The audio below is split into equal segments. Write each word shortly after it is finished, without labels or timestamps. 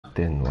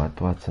then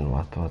what's and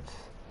what's.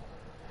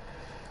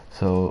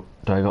 So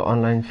do I go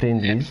online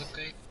friendlies?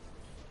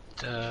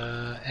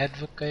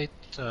 Advocate,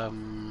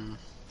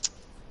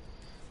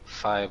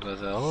 fiber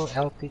though,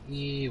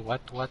 LTE,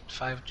 what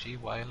 5G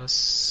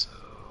wireless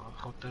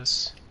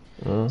routers,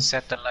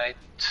 satellite,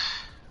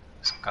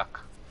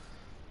 skak.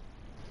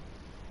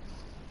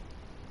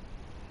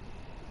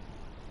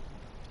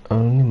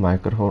 Only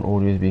microphone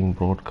audio is being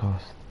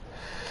broadcast.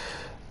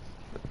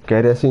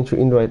 Gary, I sent you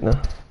invite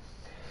now.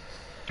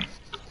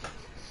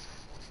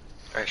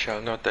 I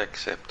shall not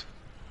accept.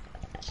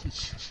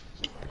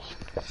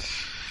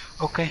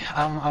 Okay,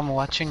 I'm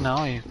watching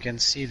now. You can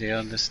see there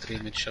on the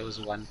stream it shows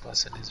one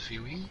person is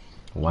viewing.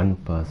 One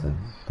person.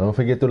 Don't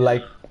forget to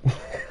like.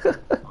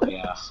 Oh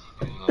yeah.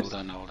 Hold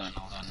on.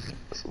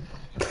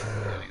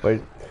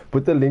 Wait,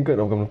 put the link in.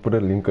 I'm gonna put a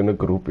link in the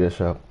group, yes,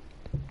 sharp.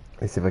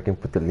 Let's see if I can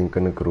put the link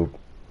in the group.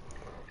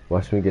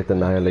 Watch me get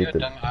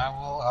annihilated.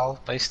 I'll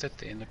paste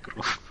it in the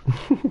group.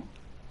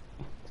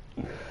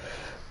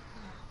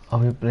 Are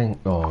we playing?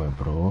 Oh,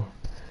 bro.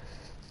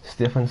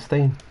 Stefan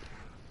Stein.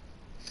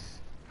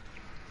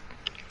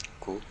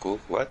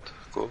 What?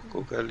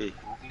 Googly.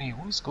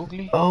 Who's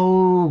Googly?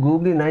 Oh,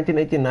 Googly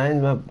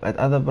 1989. That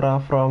other bra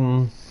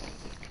from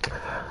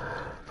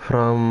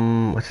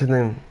what's his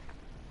name?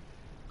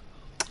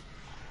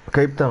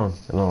 Cape Town.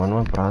 No, one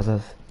of my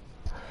brothers.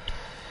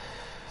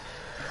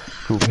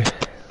 Googly.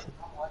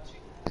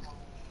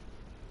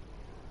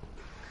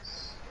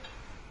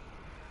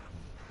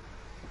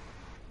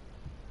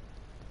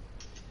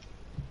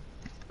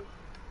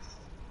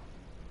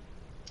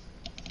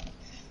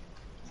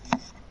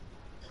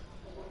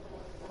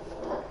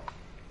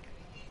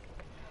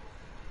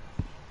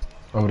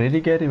 I'm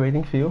ready, Gary,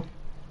 waiting for you.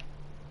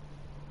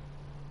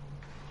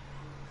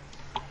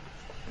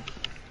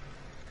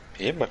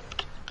 Yeah, man.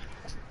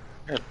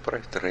 I'm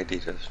pretty ready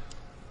this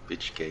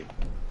bitch game.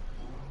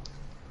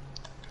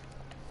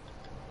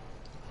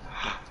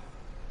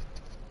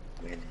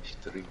 Man, he's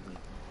streaming.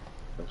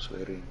 I'm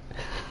swearing.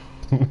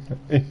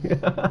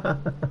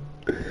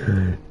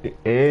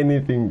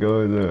 Anything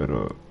goes,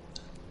 bro.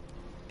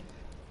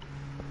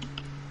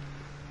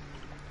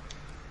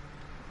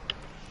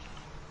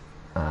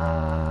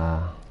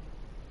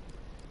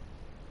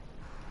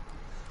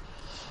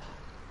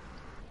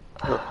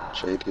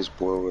 Shade is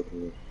poor with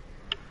me.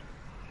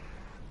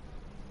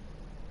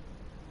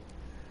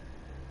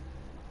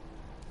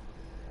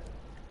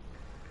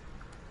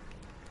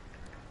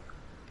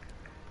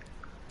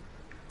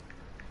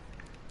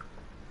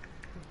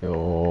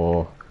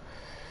 Yo.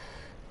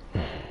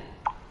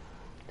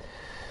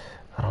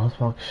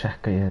 Roosmark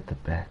Shaka at the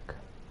back.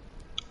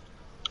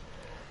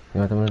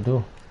 You know what I'm gonna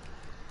do?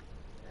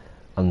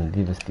 I'm gonna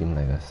leave this team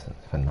like this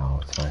for now,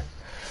 it's fine.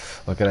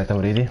 Okay, right, I'm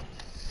ready.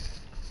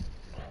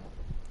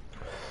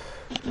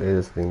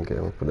 This link, I'm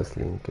gonna put this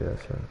link here,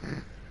 sure.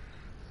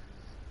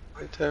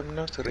 Wait, I'm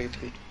not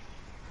ready.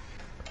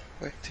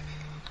 Wait.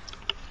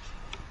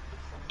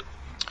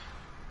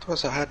 It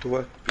was a hard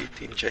work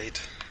beating Jade.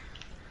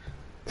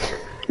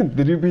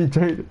 Did you beat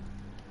Jade?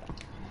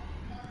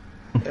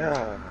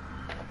 Yeah.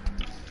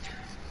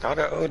 Now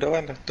the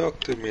one that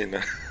talked to me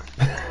now.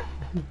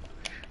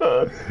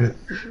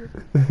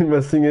 You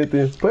must sing it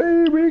in,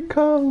 baby,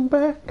 come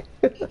back.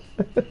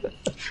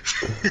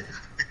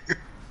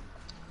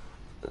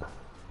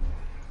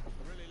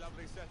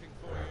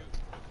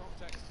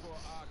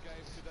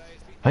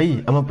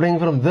 Hey, am I playing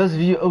from this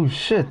view? Oh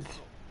shit.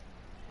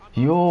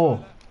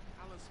 Yo.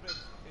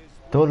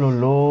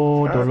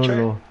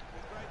 Dololo.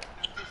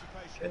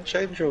 Can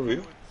change your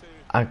view?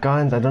 I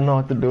can't, I don't know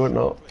how to do it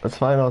now. It's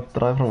fine, I'll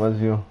try from this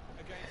view.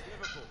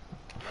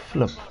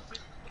 Flip.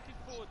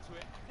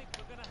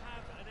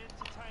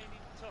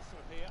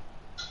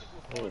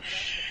 Oh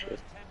shit.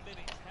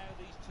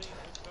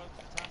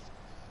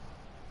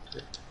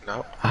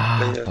 Now,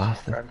 players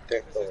bastard. can't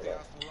take over.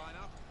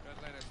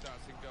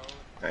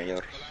 Now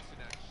you're...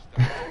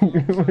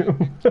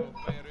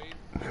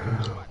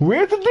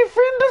 Where's the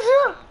defenders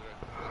here?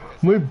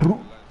 My bro.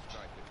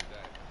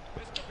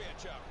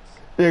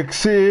 Ek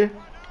sê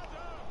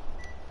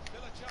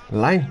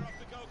line.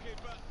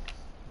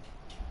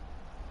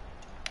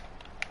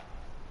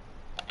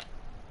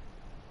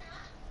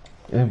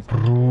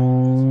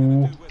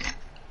 Bro.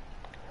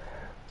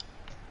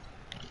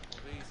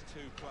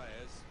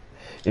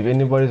 If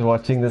anybody's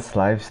watching this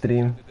live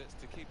stream,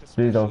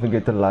 please don't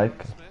forget to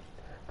like,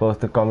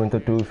 post a comment or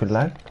two if you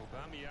like.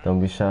 Don't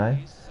be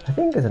shy. I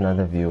think there's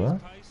another viewer.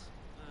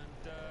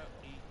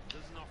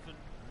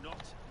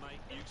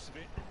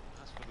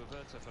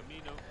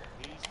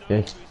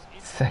 Hey,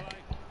 sack.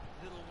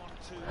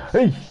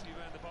 Hey!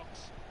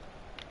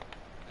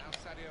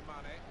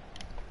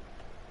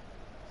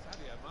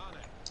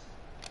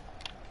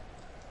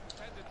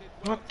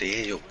 Not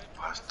there, you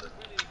bastard.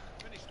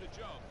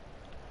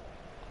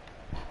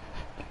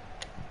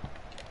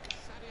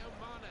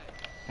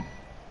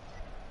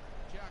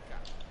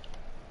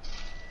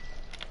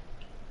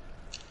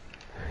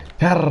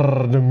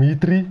 Herr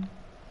Dimitri.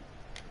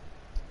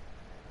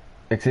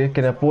 Ek sê,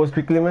 can I pause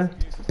quickly, man?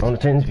 I want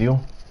to change view.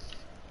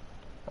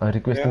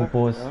 Requesting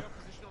pause. Ja.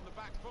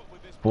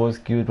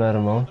 Pause queued by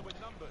Ramone.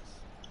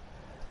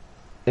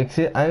 Ik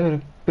zie, I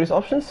press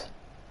options.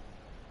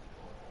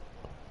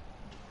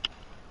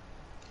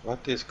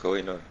 What is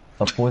going on?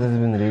 A pause has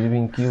been really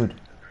been queued.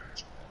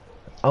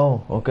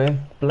 Oh, okay.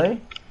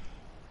 Play.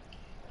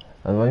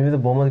 And maybe the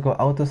bomb might go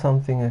out or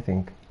something, I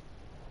think.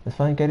 It's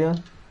fine, carry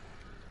on.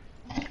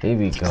 Here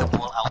we go.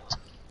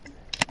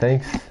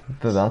 Thanks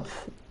to that.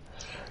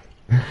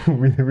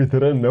 we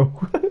didn't know.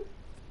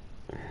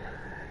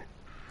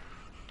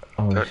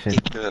 Oh Don't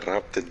shit.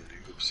 interrupt the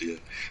noobs here.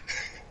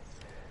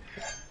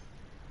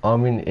 I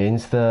mean,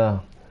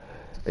 Insta.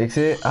 I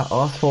say I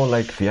asked for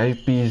like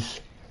VIPs.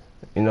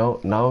 You know,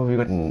 now we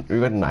got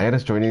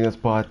Naira's joining this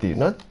party.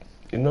 Not,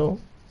 you know.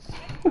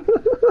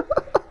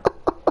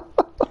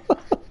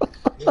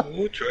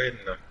 Who joined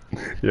now?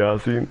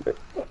 Yasin.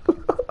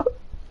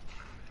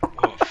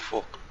 Oh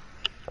fuck.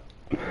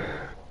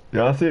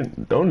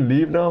 Yasin, don't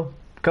leave now.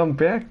 Come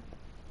back.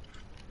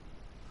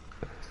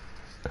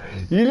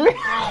 He left.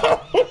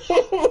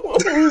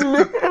 He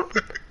left.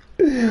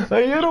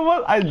 You know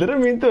what? I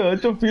didn't mean to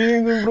hurt your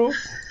feelings, bro.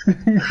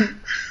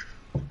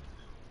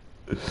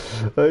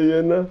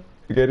 You know.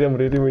 Gary, I'm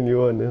ready when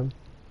you are now.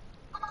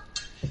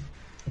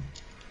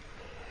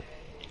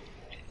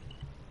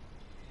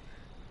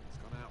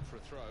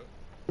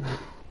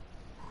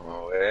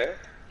 Oh, eh?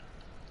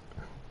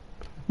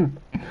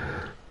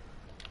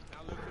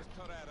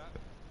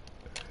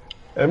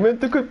 I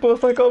meant to quit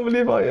post, I can't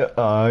believe I.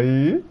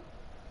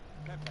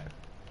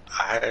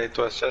 It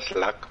was just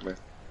luck, man.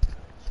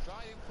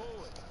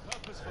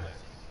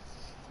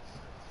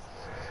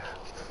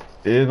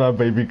 Here's my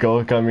baby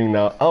girl coming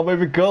now. Oh,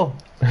 baby girl.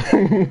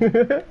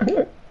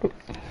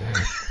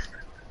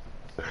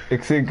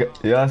 Ik zie,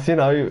 ja, zie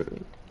how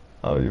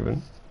you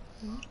been?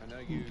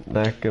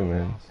 Lekker,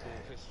 man.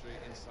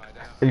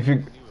 If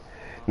you,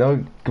 now,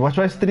 watch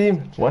my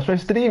stream,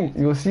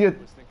 you'll see it.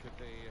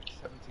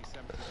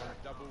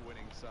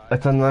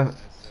 It's on my,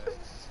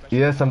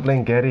 yes, I'm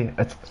playing Gary.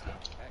 It's,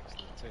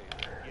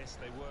 Yes,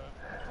 they were.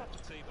 A proper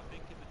team, I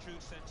think, in the true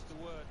sense of the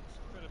word.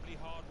 Incredibly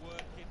hard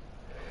working.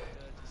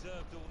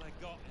 Deserved all they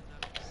got in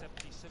that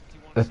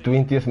 70-71 the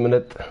 20th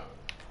minute.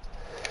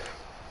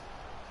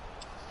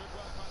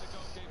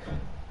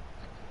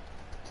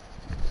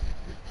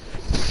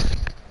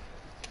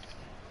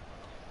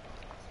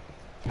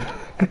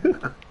 Read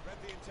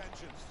the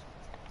intentions.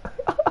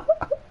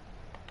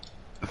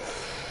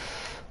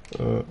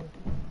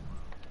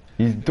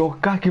 He's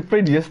Doka, he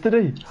played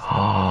yesterday.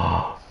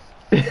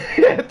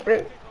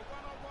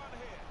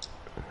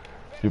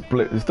 You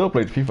still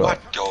played FIFA. What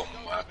your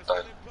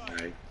mother,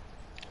 right?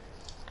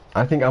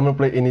 I think I'm gonna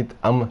play any.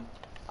 I'm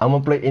gonna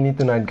play any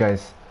tonight,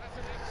 guys.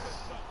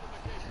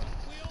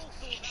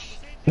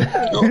 No,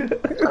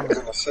 I'm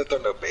gonna sit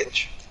on the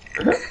bench.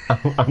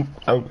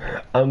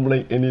 I'm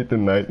playing any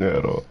tonight,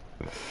 bro.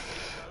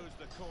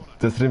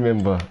 Just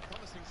remember.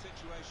 Promising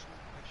situation.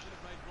 They should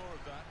have made more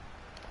of that.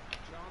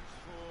 Chance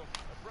for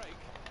a break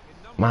in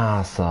numbers.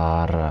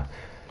 Masara.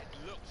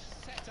 Looks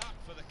set up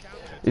for the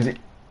counter. Is it?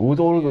 Who's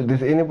all?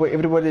 Does anybody?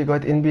 Everybody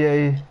got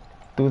NBA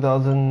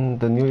 2000,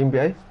 the new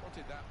NBA?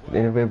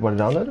 Anybody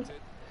download?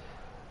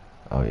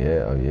 Oh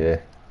yeah, oh yeah.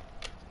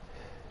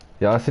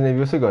 Yeah, Asin, have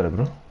you also got it,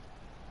 bro? Room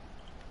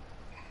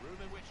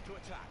in which to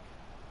attack.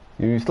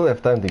 You still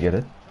have time to get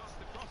it. Chance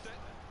to cross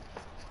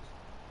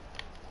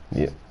it.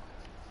 Yeah.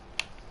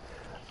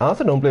 I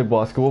also don't play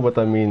basketball, but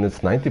I mean, it's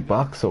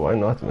 $90, so why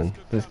not, man?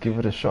 Just give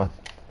it a shot.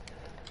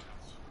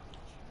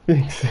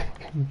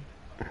 Exactly.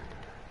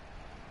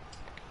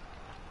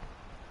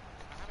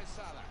 Mohamed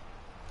Salah.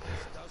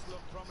 This does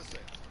look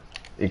promising.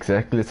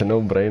 Exactly, it's a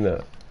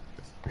no-brainer.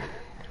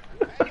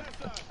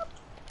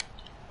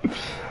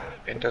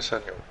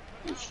 Henderson, Strong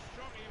he was.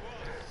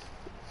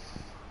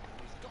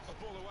 He's got the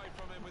ball away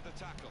from him with the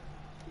tackle.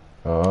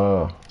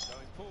 Oh.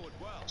 Going forward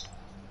well.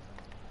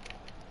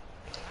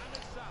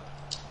 Mohamed Salah.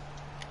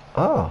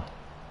 Oh.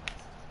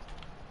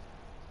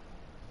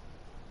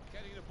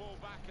 Getting the ball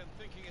back and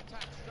thinking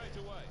attack straight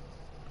away.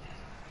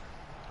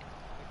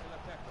 Nicola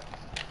Pepe.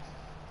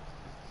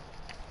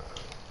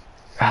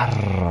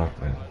 Arr,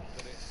 man. Hope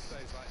that it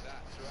stays like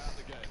that throughout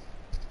the game.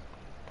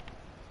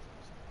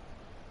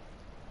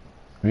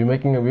 We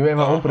have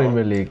our own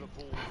Premier League.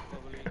 Liverpool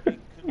probably in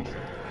control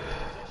of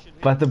possession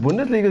here. But the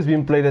Bundesliga is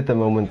being played at the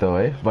moment though,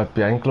 eh? But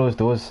behind closed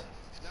doors.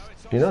 Now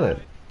it's You know that?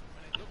 offside,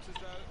 and it looks as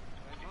though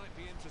they might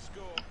be in to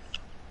score.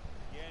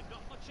 Yeah,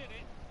 not much in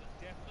it, but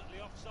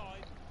definitely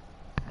offside.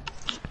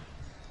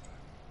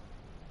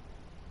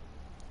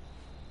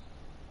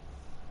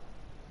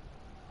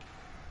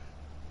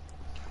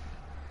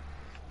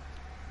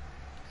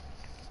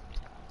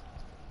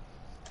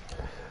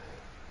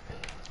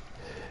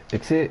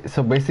 Ik say,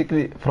 so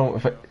basically,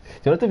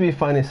 you know to be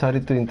funny,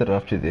 sorry to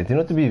interrupt you there. You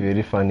know to be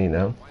very funny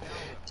now?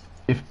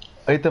 If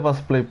eight of us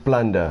play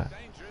plunder,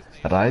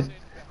 right?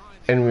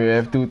 And we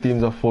have two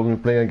teams of four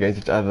playing against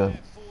each other,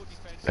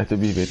 that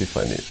would be very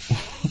funny.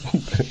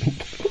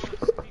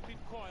 Keep him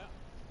quiet.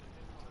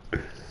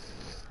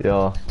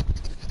 Yeah.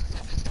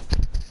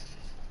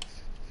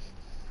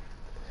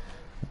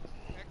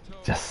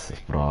 Yes,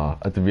 bro.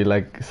 To be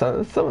like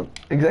some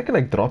exactly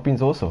like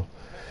drop-ins also.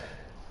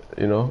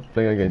 You know,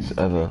 playing against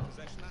other.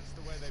 Possession, that's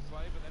the way they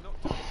play, but they're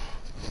not doing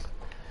it.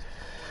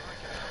 I'd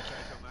like an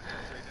outtake on that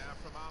injury now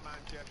from our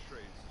man Jeff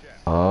Shreves.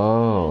 Jeff.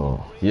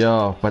 Oh,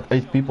 yeah, but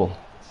 8 people. You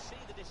can see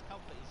the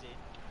discomfort he's in.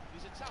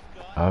 He's a tough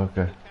guy.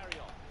 Okay. He'll carry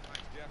on.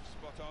 Thanks, Jeff.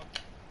 Spot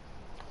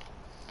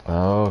on.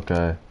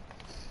 Okay.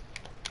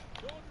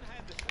 Jordan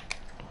Henderson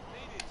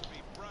needed to be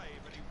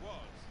brave, and he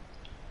was.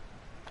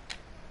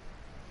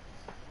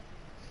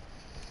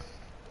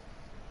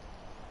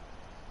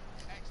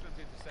 Excellent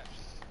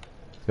interception.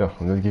 Yeah,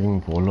 I'm just giving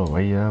ball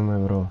away, yeah, my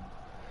bro.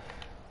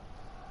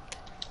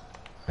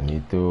 I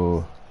need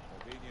to.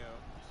 Fabinho.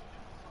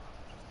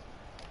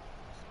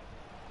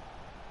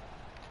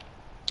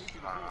 Keeping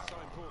the ball so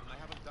important, they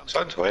haven't done it.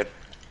 Sounds weird.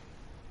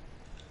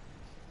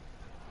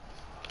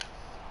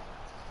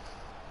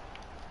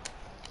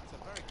 It's a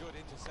very good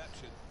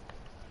interception.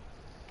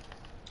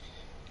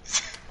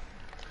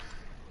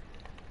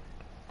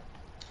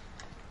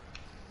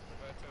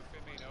 Roberto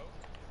Firmino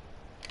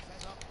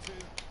set up to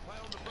play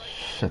on the break.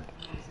 Shit. Crowd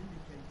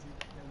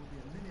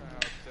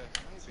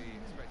maybe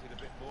expected a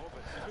bit more,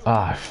 but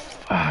Ah,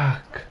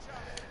 fuck.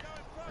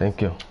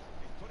 Thank you. he's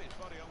put his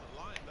body on the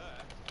line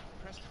there.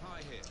 Pressed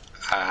high here.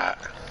 Ah,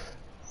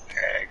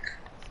 egg.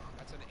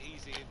 That's an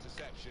easy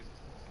interception.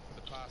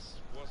 The pass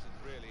wasn't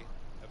really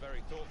a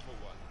very thoughtful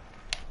one.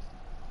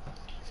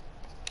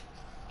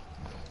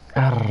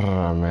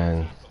 Arr,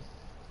 man.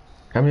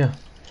 Come here.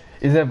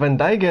 Is that Van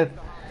Dijk yet?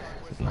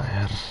 Nou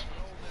ja.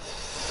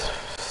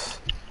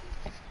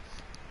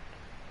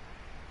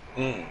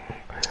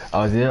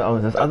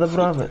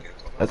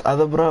 This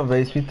other bro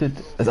raised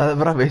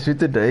me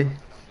today.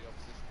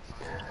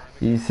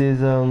 He says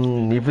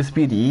Need for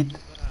Speed Heat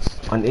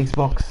on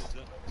Xbox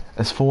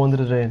is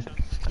 400 rand.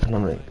 And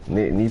I'm like,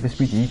 Need for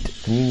Speed Heat,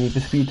 the new Need for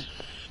Speed.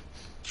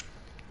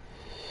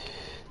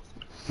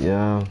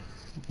 Yeah,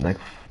 like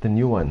the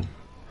new one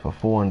for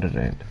 400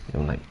 rand.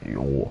 I'm like,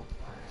 yo,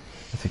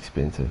 that's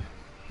expensive.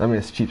 I mean,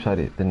 it's cheap,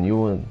 sorry. The new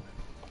one.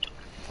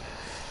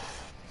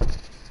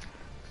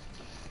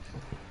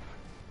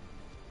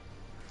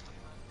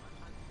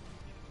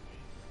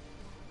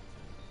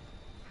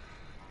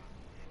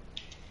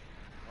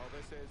 Well,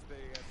 this is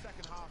the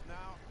second half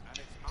now, and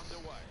it's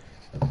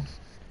underway.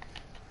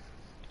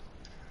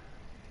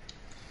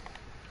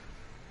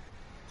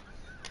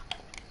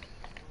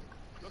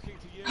 Looking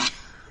to use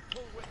the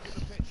full width of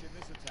the pitch in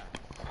this attack.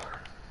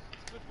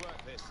 It's good work,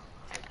 this.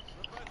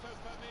 Roberto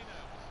Firmino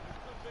with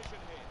good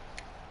vision here.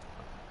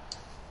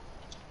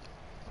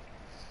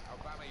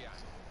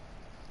 Aubameyang.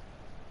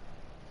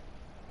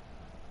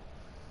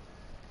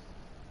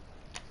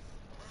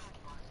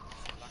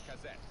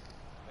 Lacazette.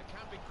 They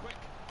can be quick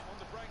on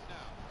the break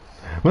now.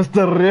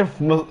 Mr. Riff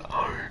must.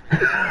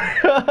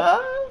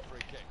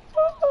 Free kick.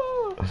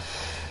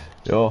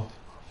 Yo.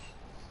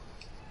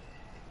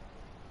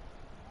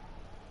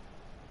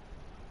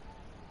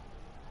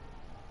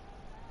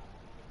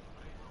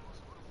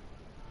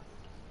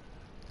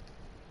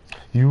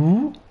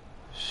 You?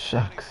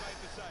 Shucks. Made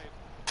the save.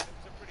 It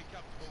was a pretty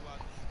comfortable one.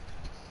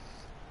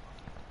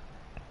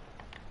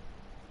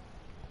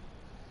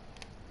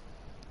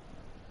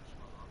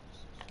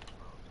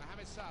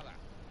 Mohamed Salah.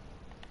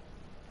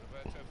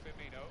 Roberto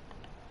Firmino.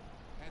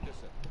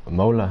 Henderson.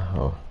 Mola.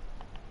 Oh.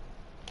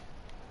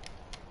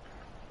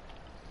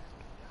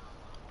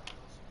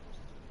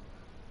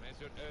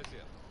 Mesut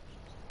Ozil.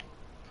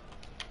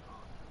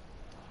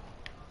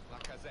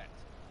 Lacazette.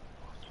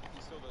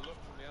 He saw the look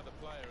from the other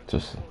player and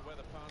Just- saw where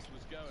the pass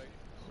was going.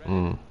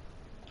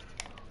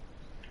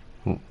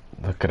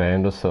 The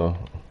grand or so.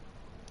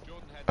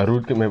 Jordan had I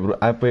root my bro.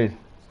 I played.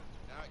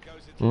 now it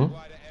goes into the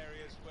wider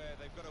areas where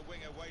they've got a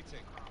winger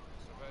waiting.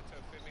 Roberto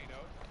Firmino.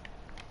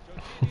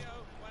 Jorginho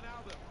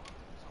Wijnaldum.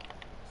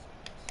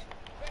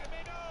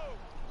 Firmino!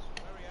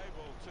 Very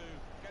able to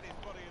get his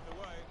body in the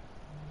way.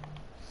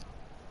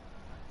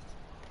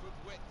 Good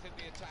width in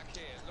the attack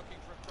here, looking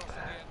for a cross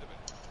at the end of it.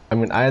 I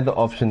mean, I had the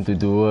option to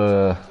do.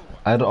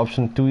 I had the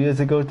option 2 years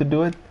ago to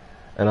do it,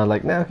 and I'm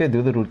like, nah, okay,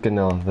 do the root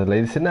canal. The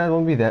lady said, nah, it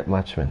won't be that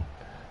much, man.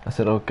 I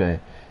said, okay.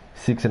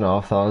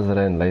 6,500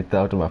 rand later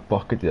out of my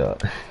pocket, yeah.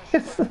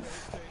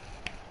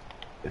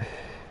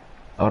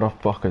 Out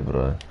of pocket,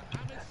 bro.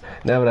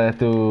 Never had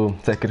to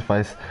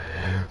sacrifice.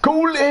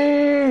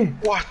 Coley!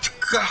 What?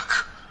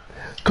 Kak?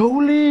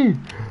 Coley!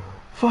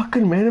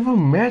 Fucking man of a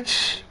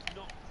match!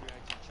 Not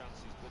creating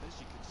chances, but as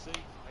you can see,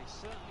 they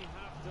certainly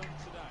have done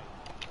today.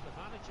 The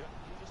manager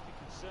will just be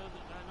concerned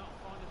that they're not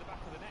finding the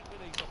back of the net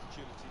with these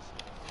opportunities.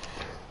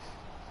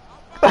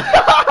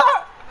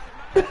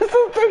 This is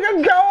such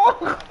a goal!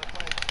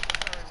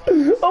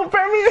 Oh,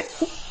 baby!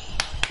 That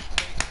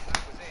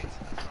was it.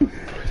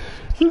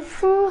 This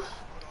Put on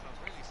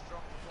a really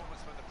strong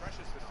performance when the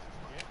pressure's been on.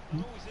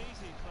 Not always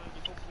easy playing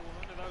your football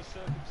under those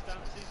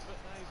circumstances, but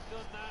they've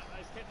done that.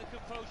 They've kept the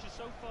composure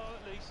so far,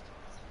 at least.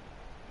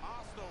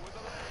 Arsenal with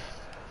the lead.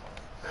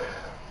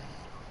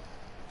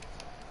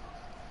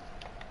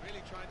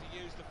 Really trying to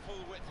use the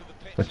full width of the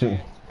pitch But you-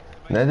 here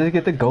to Now just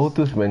get the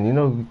go-tos, man. You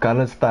know,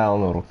 colored style,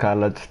 no,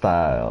 colored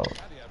style.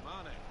 Sadio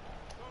Mane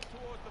goes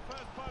towards the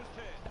first post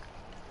here.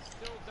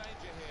 Still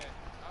danger here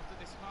after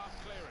this half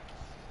clearance.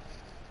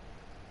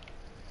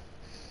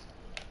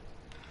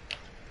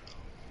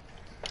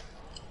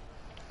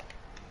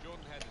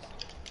 Jordan Henderson.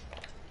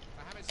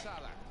 Mohamed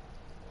Salah.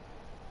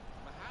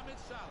 Mohamed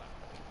Salah.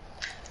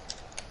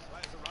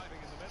 Players arriving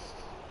in the middle.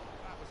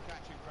 That was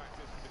catching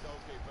practice for the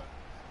goalkeeper.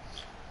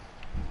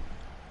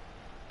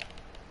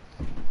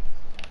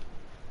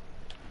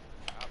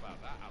 How about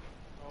that, Alan?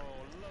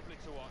 Oh, lovely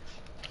to watch.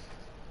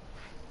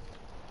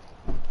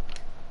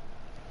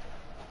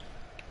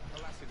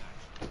 Kolasinac.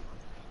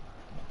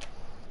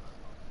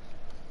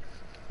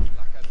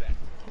 Lacazette.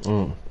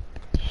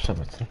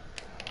 Shabbat. Sayed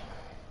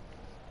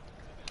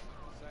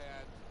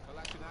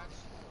Kolasinac.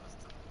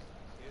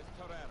 Here's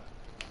Torreira.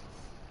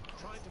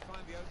 Trying to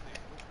find the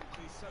opening, which would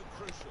be so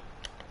crucial.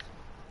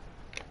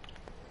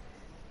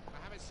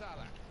 Mohamed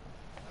Salah.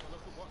 Have a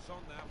look at what's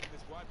on now from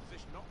this wide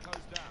position, not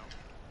closed down.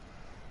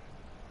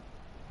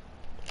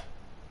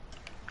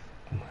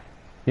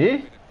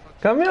 Hey,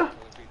 come here.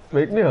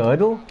 Make me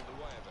hurdle. Out of the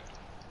way of it.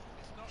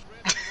 It's not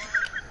really the way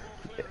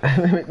ball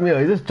clearance. Make me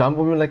hurdle. Just jump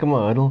on me like I'm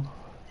a hurdle.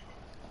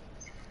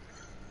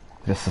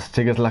 Just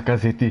check it,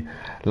 Lacazette.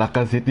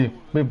 Lacazette.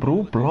 My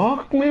bro,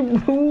 block me,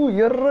 bro.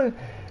 Yeah.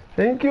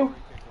 Thank you.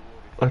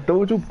 I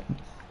told you. I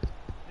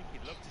think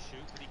he'd love to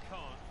shoot, but he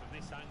can't from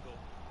this angle.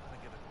 And they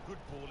get a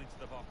good ball into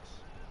the box.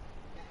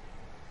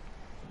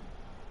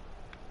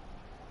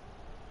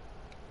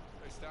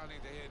 We're starting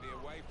to hear the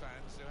away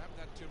fans who haven't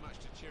had too much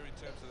to cheer in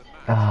terms of the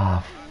match.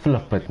 Ah,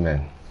 flip it, man.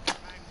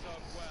 Hangs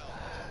on well.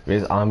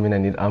 Where's Armin? I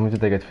need Armin to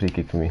take that free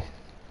kick for me.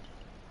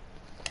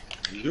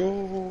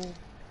 Yo.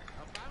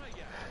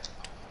 Aubameyang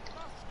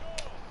must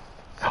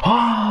score.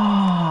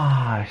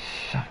 Ah,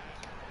 shit.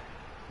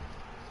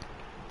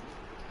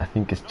 I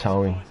think it's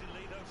chowing.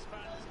 Surprisingly, those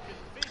fans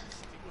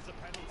convinced it was a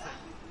penalty.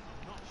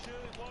 Not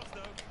sure it was,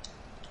 though.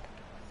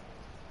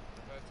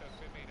 Roberto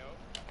Firmino.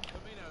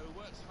 Firmino, who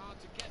works hard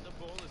to get the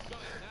ball, has got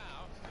it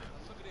now. And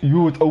look at it. You,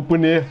 it's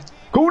open here.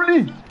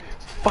 Goalie!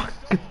 Fuck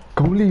it,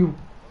 goalie.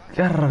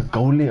 Yeah,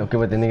 goalie. Okay,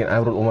 but then again,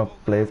 I brought all my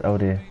players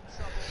out here.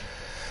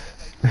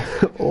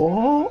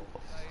 Oh.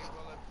 They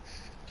will have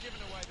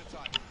given away the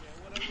title. Yeah,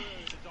 well, they were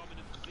in a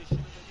dominant position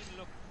and they didn't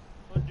look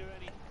under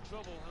any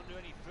trouble, under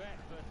any threat,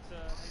 but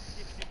they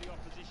gifted the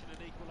opposition an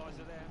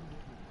equaliser there.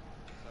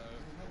 So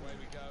away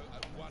we go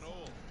at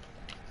 1-1.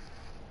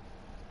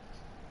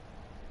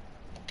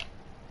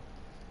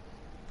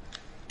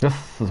 This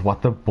is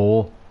what the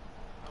ball.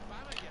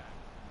 Aubameyang.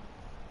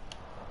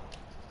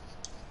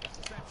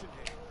 Interception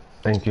here.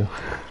 Thank you.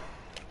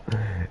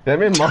 That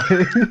means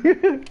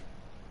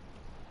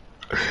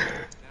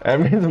that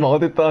means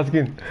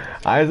multitasking.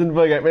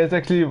 Eisenberg, that means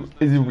actually,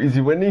 is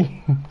he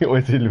winning or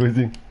is he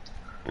losing?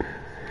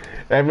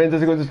 That means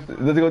just go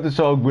to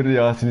show how good he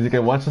is, and he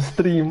can watch the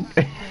stream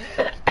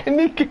and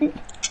he can.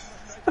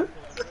 That was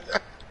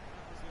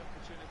the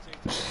opportunity to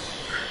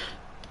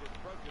get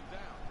broken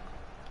down.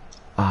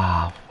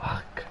 Ah,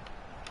 fuck.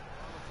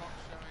 On the clock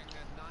showing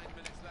 9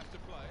 minutes left to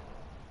play.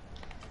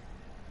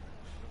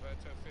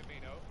 Roberto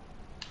Firmino.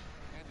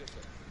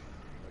 Henderson.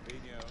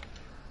 Fabinho.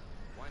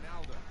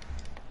 Wijnaldum.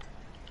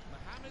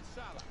 Mohamed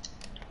Salah.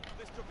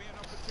 This could be an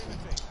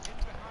opportunity. In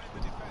behind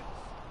the defence.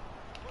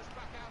 Push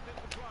back out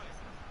into play.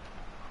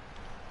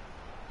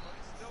 Well,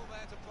 it's still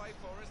there to play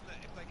for, isn't it?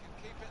 If they can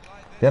keep it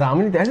like this. Yeah,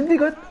 Ramone,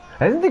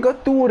 hasn't he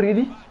got two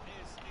already? That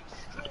is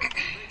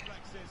extraordinary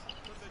reflexes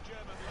from the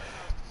German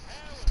lineup.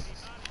 How has he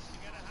managed to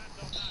get a hand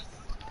on that?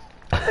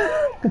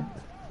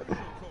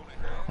 Crucial corner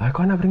here. Why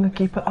can't I bring a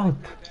keeper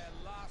out? Their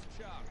last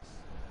chance.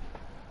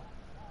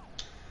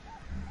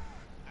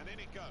 And in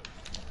it goes.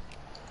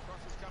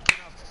 Crosses come to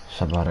nothing.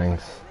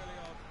 Shabarangs. Really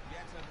on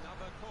yet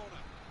another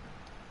corner.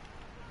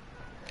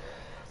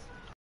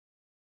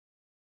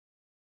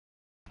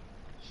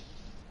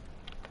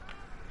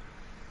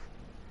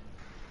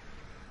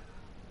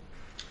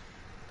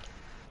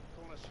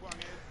 Corner swung in.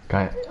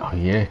 Guy, oh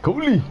yeah,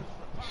 goalie.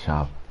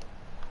 Sharp.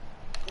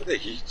 What the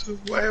heat?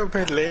 Why am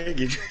I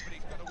lagging?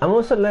 I'm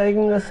also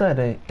lagging aside.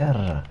 Yeah. They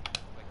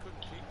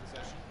couldn't keep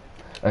possession.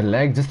 I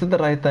lag just at the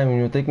right time when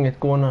you're taking that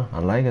corner. I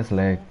like his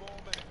lag. 4 more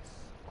minutes.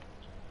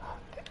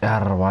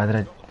 Yeah, why did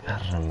I?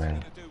 Yeah,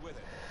 man. To do with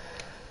it.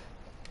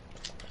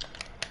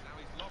 Now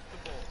he's lost the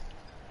ball.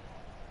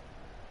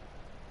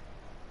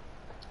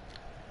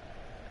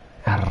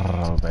 Yeah,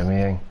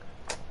 Aubameyang.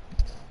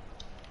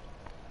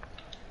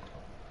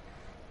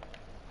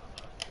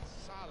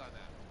 Salah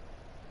now.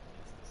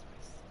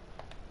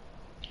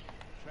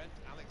 Trent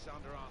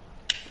Alexander-Arnold.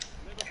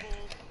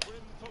 Liverpool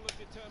brimful of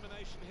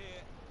determination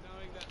here,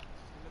 knowing that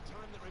in the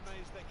time that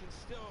remains they can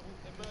still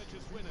emerge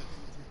as winners.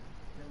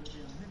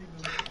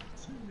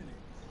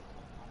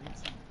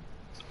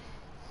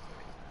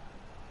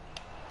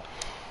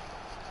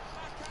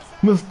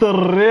 Mr.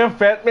 Ref,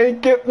 fat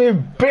man, get me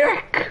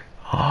back!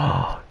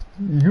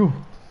 You.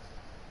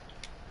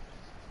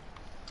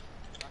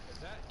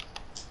 Lacazette.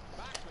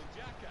 Back with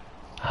Xhaka.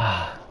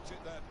 Puts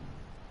it there.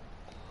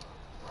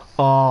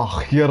 Oh,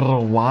 here,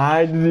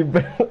 why did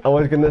he I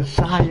was gonna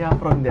saya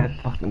from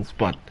that fucking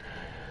spot.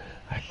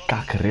 I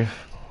cock riff.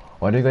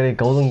 Why do you got a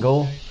golden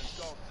goal?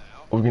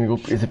 We're gonna go.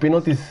 Is it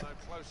penalties? No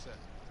closer,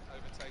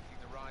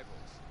 overtaking the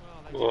rivals.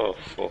 Whoa,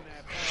 fuck.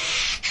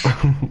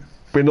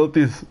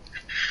 Penalties.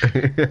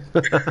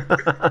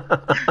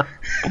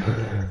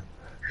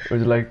 Would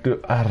you like to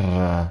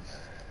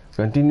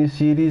continue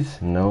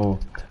series? No.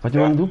 But you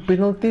want to do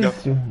penalties? No.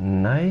 You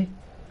nay.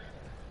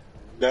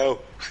 No.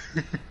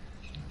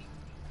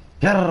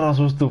 Yeah, I'm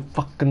supposed to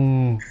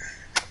fucking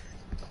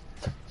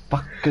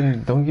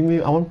don't give me.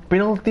 I want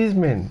penalties,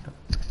 man.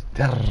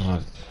 Yeah,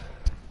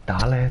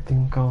 dale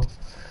kau.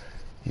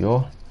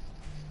 Yo.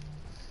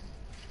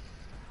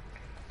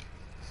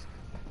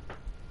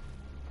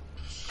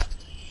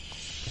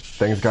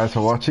 Thanks guys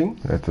for watching.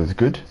 That was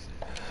good.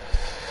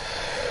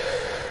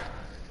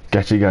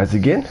 Catch you guys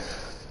again.